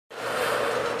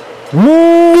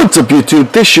What's up,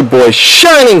 YouTube? This your boy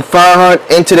Shining Fireheart,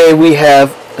 and today we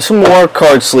have some more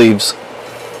card sleeves.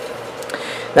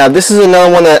 Now this is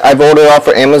another one that I've ordered off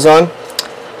for Amazon.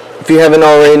 If you haven't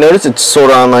already noticed, it's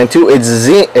Sword Art Online 2. It's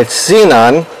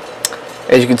Xenon.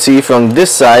 As you can see from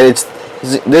this side, it's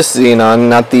this Xenon,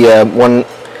 not the one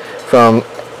from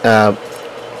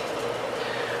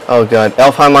oh god,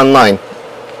 Elfheim Online,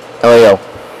 LAO.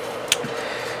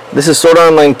 This is Sword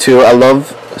Art Online 2. I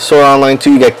love Sword Art Online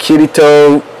 2. You got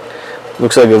Kirito,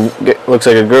 looks like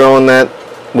a girl in that,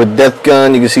 with Death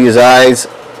Gun. You can see his eyes,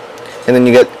 and then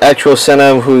you got actual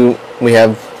Senna, who we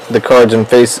have the cards and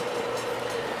face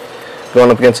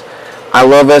going up against. I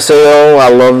love SAO. I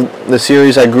love the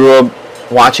series. I grew up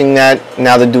watching that.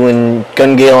 Now they're doing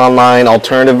Gun Gale Online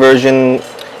alternative version.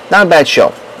 Not a bad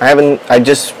show. I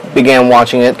just began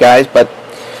watching it, guys, but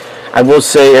I will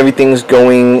say everything's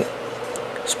going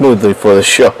smoothly for the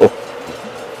show.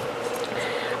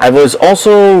 I was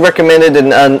also recommended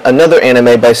another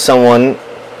anime by someone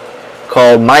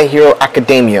called My Hero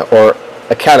Academia, or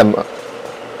Academy.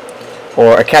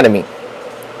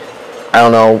 I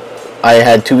don't know. I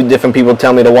had two different people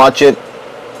tell me to watch it.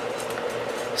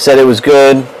 Said it was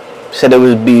good. Said it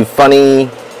would be funny.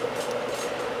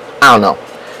 I don't know.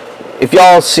 If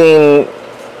y'all seen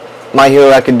My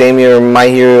Hero Academia or My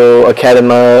Hero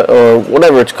Academia or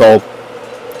whatever it's called,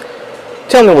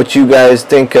 tell me what you guys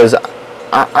think, because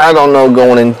I don't know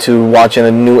going into watching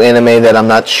a new anime that I'm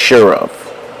not sure of.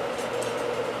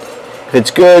 If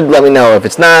it's good, let me know. If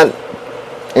it's not,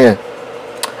 I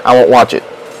won't watch it.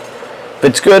 If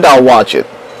it's good, I'll watch it.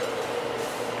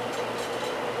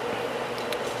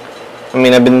 I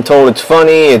mean, I've been told it's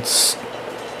funny. It's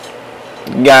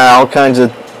got all kinds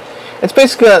of. It's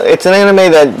basically it's an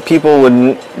anime that people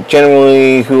would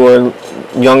generally, who are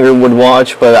younger, would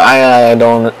watch, but I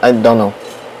don't know.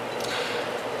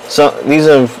 So these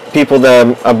are people that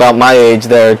are about my age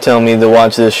that are telling me to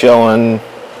watch this show, and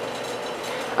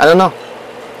I don't know.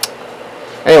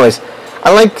 Anyways,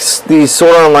 I like these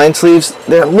Sword Art Online sleeves.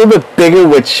 They're a little bit bigger,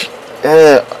 which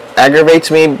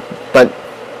aggravates me, but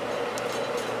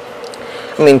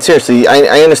I mean, seriously,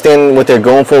 I understand what they're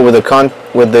going for with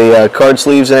the card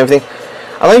sleeves and everything.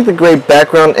 I like the gray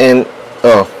background, and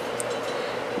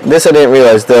this I didn't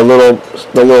realize, the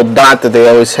little dot that they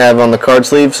always have on the card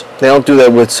sleeves. They don't do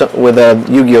that with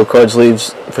YuGiOh card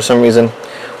sleeves for some reason.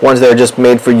 Ones that are just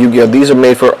made for YuGiOh. These are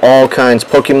made for all kinds,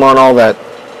 Pokemon, all that.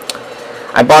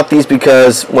 I bought these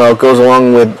because, well, it goes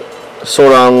along with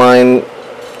Sword Art Online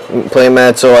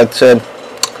playmat, so I said,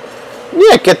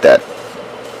 yeah, get that.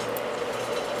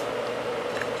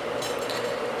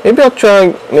 Maybe I'll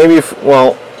try,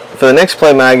 well, for the next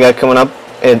playmat I got coming up,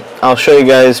 I'll show you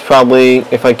guys probably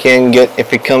if I can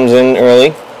if it comes in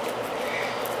early.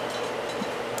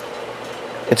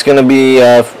 It's going to be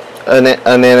an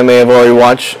anime I've already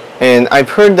watched, and I've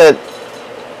heard that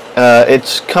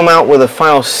it's come out with a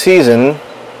final season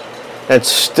that's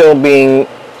still being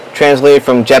translated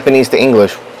from Japanese to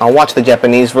English. I'll watch the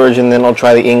Japanese version, then I'll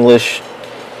try the English.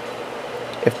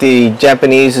 If the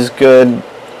Japanese is good,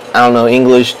 I don't know,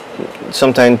 English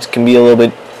sometimes can be a little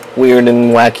bit weird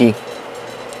and wacky.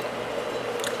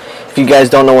 If you guys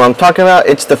don't know what I'm talking about,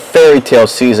 it's the Fairy Tail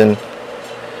season.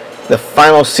 The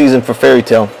final season for Fairy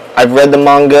Tail. I've read the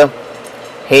manga,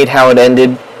 hate how it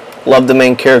ended, love the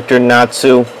main character,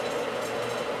 Natsu.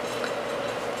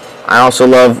 I also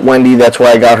love Wendy, that's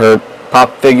why I got her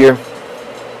pop figure.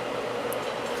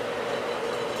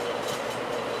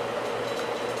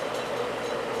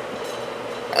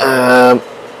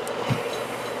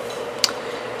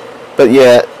 But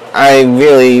yeah, I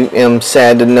really am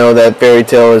sad to know that Fairy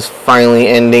Tail is finally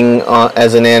ending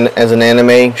as an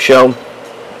anime show,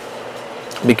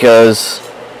 because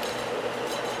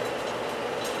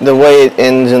the way it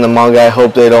ends in the manga, I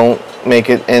hope they don't make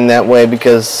it end that way,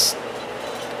 because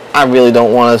I really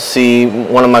don't want to see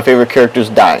one of my favorite characters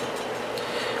die.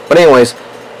 But anyways,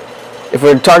 if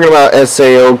we're talking about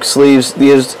SAO sleeves,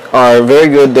 these are very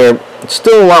good. They're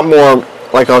still a lot more,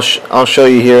 like I'll show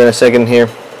you here in a second here,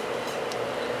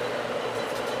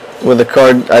 with a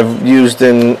card I've used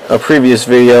in a previous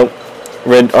video,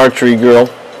 Red Archery Girl.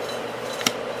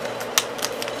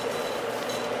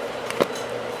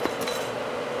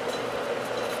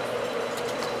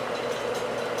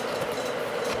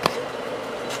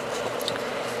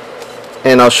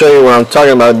 And I'll show you what I'm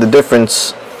talking about, the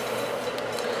difference.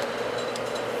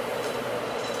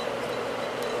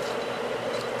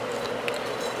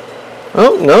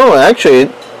 Oh, no, actually,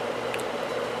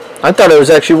 I thought it was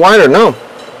actually wider. No.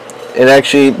 It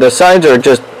actually, the sides are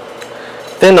just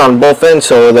thin on both ends,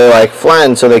 so they're like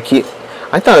flattened, so they keep.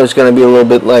 I thought it was going to be a little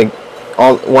bit like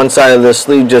all one side of the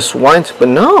sleeve just white, but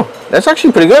no, that's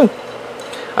actually pretty good.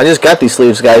 I just got these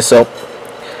sleeves, guys, so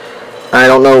I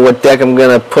don't know what deck I'm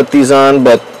gonna put these on,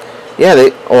 but yeah,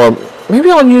 or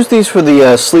maybe I'll use these for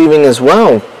the sleeving as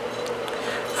well.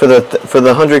 For the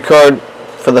 100 card,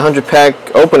 for the 100 pack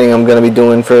opening I'm gonna be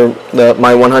doing for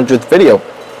my 100th video.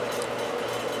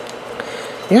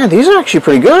 Yeah, these are actually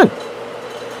pretty good.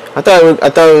 I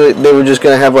thought they were just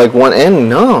gonna have like one end.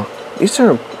 No, these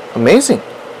are amazing.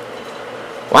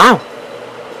 Wow.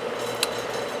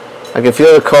 I can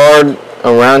feel the card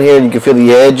around here. You can feel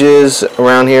the edges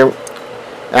around here.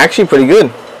 Actually, pretty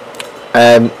good.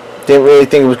 I didn't really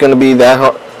think it was gonna be that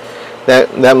hard,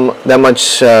 that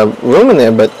much room in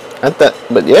there, but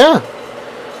yeah,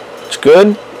 it's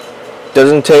good.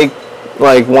 Doesn't take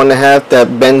like 1.5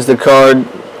 that bends the card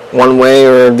one way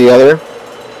or the other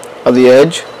of the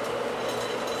edge.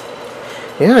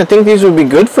 Yeah, I think these would be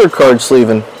good for card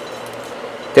sleeving.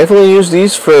 Definitely use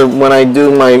these for when I do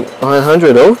my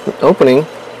 100 opening.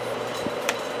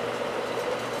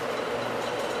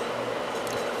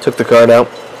 Took the card out.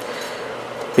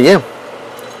 But yeah,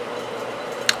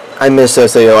 I miss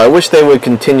SAO. I wish they would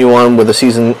continue on with a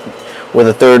season, with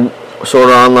a third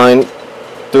Sword Art Online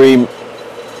 3.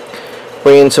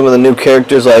 Bring in some of the new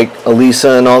characters like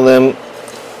Elisa and all them.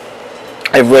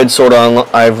 I've read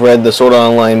the Sword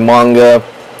Art Online manga.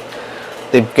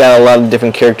 They've got a lot of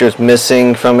different characters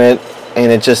missing from it,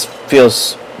 and it just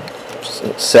feels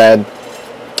sad.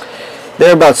 There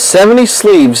are about 70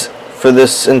 sleeves for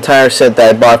this entire set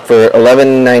that I bought for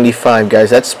 $11.95, guys.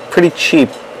 That's pretty cheap.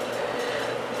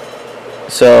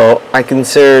 So I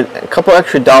considered a couple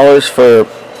extra dollars for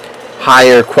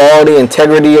higher quality,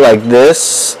 integrity like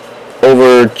this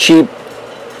over cheap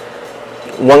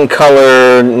one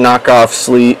color knockoff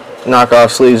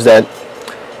sleeves that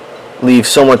leave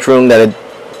so much room that it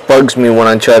bugs me when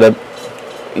I try to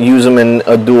use them in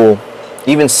a duel.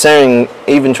 Even trying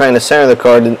to center the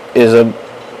card is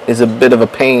a bit of a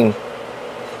pain.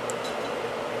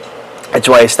 That's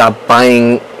why I stopped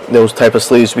buying those type of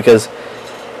sleeves, because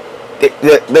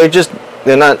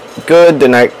they're not good, they're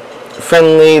not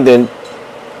friendly,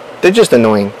 they're just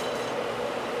annoying.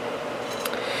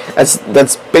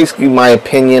 That's basically my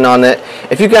opinion on it.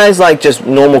 If you guys like just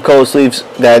normal color sleeves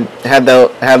that have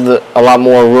a lot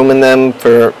more room in them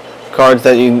for cards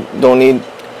that you don't need,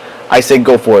 I say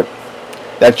go for it.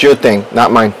 That's your thing,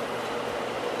 not mine.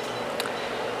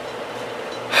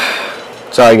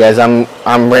 Sorry guys, I'm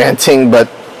ranting, but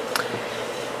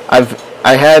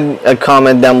I had a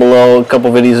comment down below a couple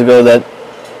videos ago that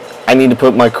I need to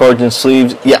put my cards in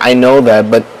sleeves. Yeah, I know that,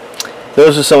 but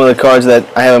those are some of the cards that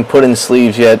I haven't put in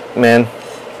sleeves yet, man.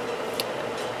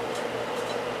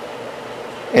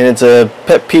 And it's a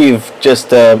pet peeve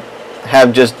just to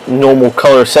have just normal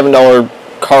color $7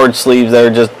 card sleeves that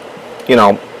are just, you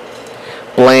know,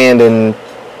 bland and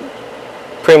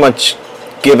pretty much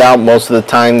give out most of the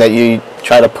time that you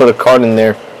try to put a card in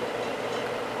there.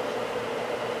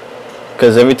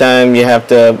 Because every time you have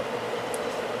to,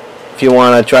 if you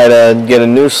want to try to get a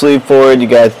new sleeve for it,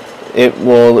 it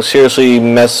will seriously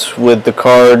mess with the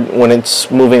card when it's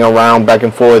moving around back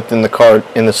and forth in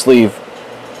the sleeve.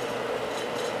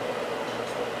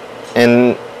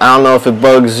 And I don't know if it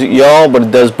bugs y'all, but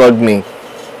it does bug me.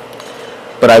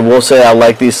 But I will say I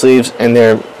like these sleeves, and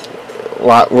they're a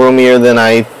lot roomier than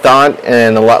I thought,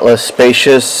 and a lot less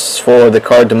spacious for the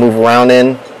card to move around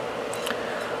in,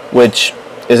 which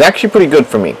is actually pretty good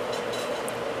for me.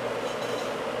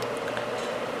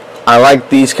 I like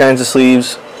these kinds of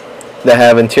sleeves that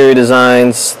have interior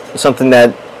designs, something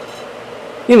that,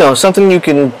 you know, something you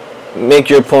can make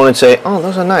your opponent say, oh,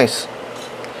 those are nice,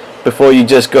 before you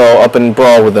just go up and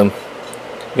brawl with them.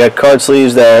 You got card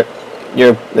sleeves that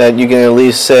you can at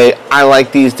least say, I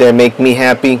like these, they make me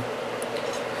happy.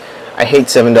 I hate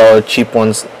 $7 cheap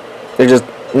ones. They're just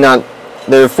not,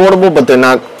 they're affordable, but they're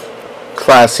not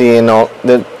classy and all.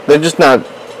 They're just not.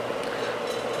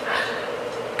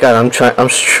 God, I'm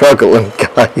struggling,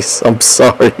 guys. I'm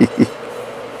sorry.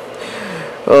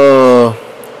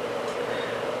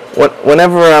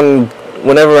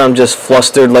 Whenever I'm just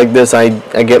flustered like this, I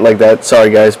get like that. Sorry,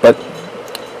 guys, but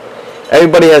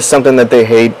everybody has something that they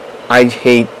hate. I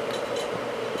hate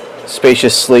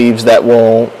spacious sleeves that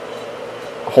will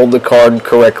hold the card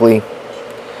correctly,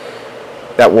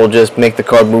 that will just make the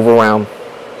card move around.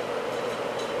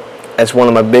 That's one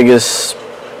of my biggest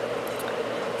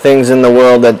things in the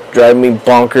world that drive me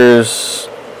bonkers.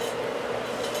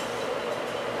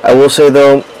 I will say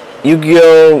though,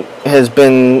 YuGiOh has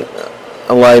been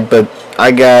a light, but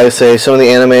I gotta say some of the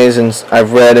animes and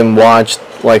I've read and watched,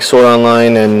 like Sword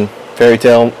Online and Fairy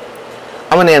Tail.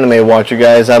 I'm an anime watcher,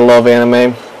 guys. I love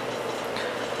anime.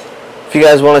 If you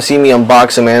guys want to see me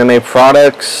unbox some anime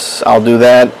products, I'll do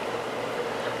that.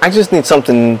 I just need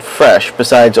something fresh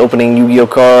besides opening Yu-Gi-Oh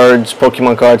cards,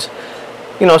 Pokemon cards.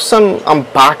 You know, some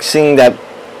unboxing that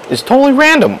is totally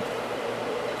random.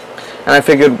 And I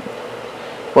figured,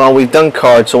 well, we've done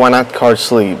cards, so why not card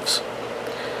sleeves?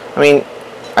 I mean,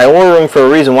 I order them for a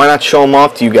reason. Why not show them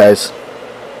off to you guys?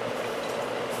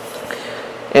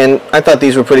 And I thought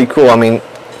these were pretty cool. I mean,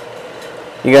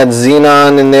 you got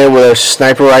Xenon in there with a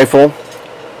sniper rifle.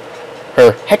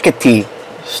 Her Hecate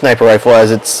sniper rifle,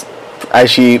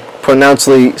 as she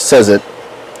pronouncedly says it.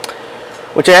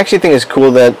 Which I actually think is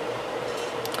cool that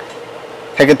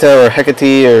Hecate or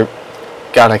Hecate or...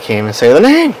 God, I can't even say the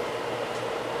name.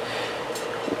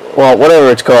 Well,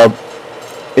 whatever it's called,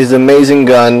 is an amazing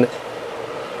gun.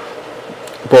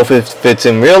 Both if it's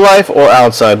in real life or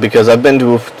outside, because I've been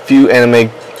to a few anime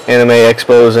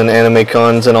expos and anime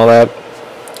cons and all that,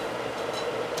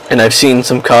 and I've seen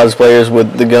some cosplayers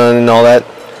with the gun and all that.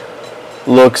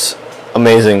 Looks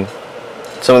amazing.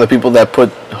 Some of the people that put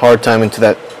hard time into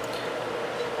that.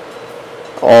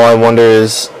 All I wonder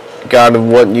is, God,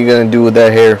 what you gonna do with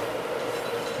that hair?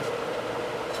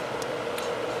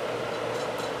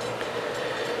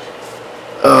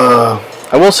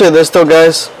 I will say this though,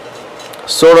 guys.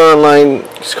 Sword Art Online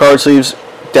card sleeves,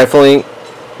 definitely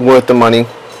worth the money.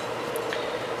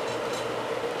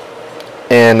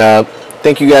 And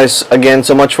thank you guys again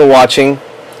so much for watching.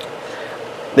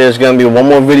 There's going to be one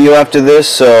more video after this,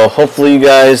 so hopefully you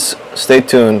guys stay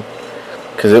tuned,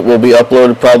 because it will be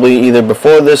uploaded probably either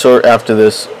before this or after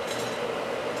this.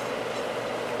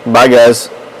 Bye guys,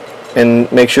 and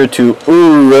make sure to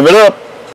rev it up.